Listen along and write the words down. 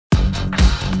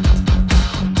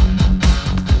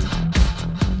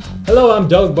Hello, I'm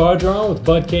Doug Bardron with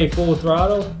Budk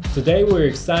Full-Throttle. Today we're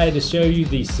excited to show you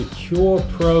the Secure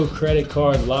Pro credit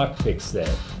card lockpick set.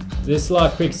 This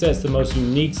lockpick set is the most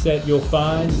unique set you'll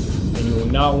find, and you will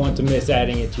not want to miss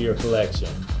adding it to your collection.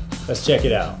 Let's check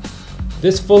it out.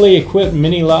 This fully equipped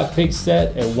mini lockpick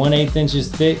set at 1/8 inches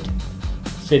thick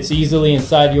fits easily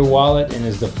inside your wallet and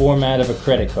is the format of a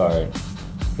credit card.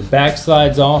 The back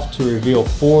slides off to reveal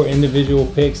 4 individual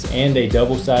picks and a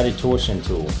double-sided torsion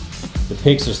tool. The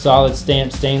picks are solid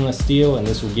stamped stainless steel, and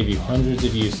this will give you hundreds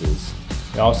of uses.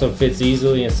 It also fits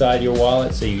easily inside your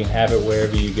wallet so you can have it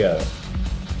wherever you go.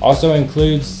 Also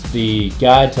includes the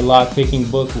Guide to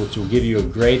Lockpicking book, which will give you a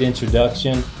great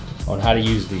introduction on how to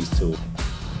use these tools.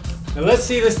 Now let's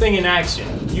see this thing in action.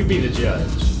 You be the judge.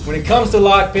 When it comes to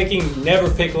lockpicking, never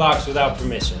pick locks without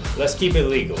permission. Let's keep it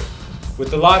legal.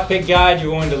 With the lockpick guide,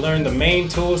 you're going to learn the main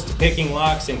tools to picking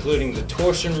locks, including the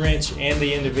torsion wrench and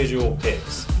the individual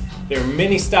picks. There are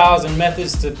many styles and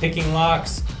methods to picking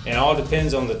locks, and all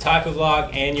depends on the type of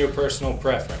lock and your personal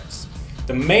preference.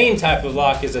 The main type of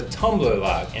lock is a tumbler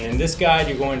lock, and in this guide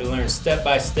you're going to learn step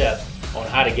by step on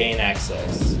how to gain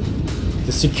access.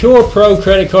 The Secure Pro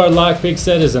credit card lockpick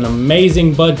set is an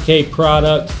amazing Budk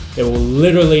product that will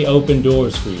literally open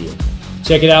doors for you.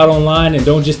 Check it out online, and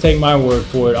don't just take my word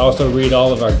for it, also read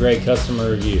all of our great customer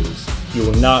reviews. You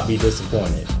will not be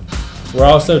disappointed. We're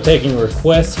also taking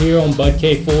requests here on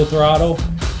Budk Full-Throttle,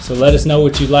 so let us know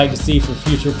what you'd like to see for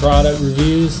future product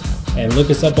reviews, and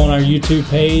look us up on our YouTube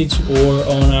page or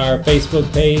on our Facebook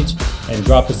page and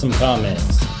drop us some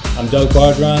comments. I'm Doug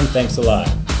Bardron, thanks a lot.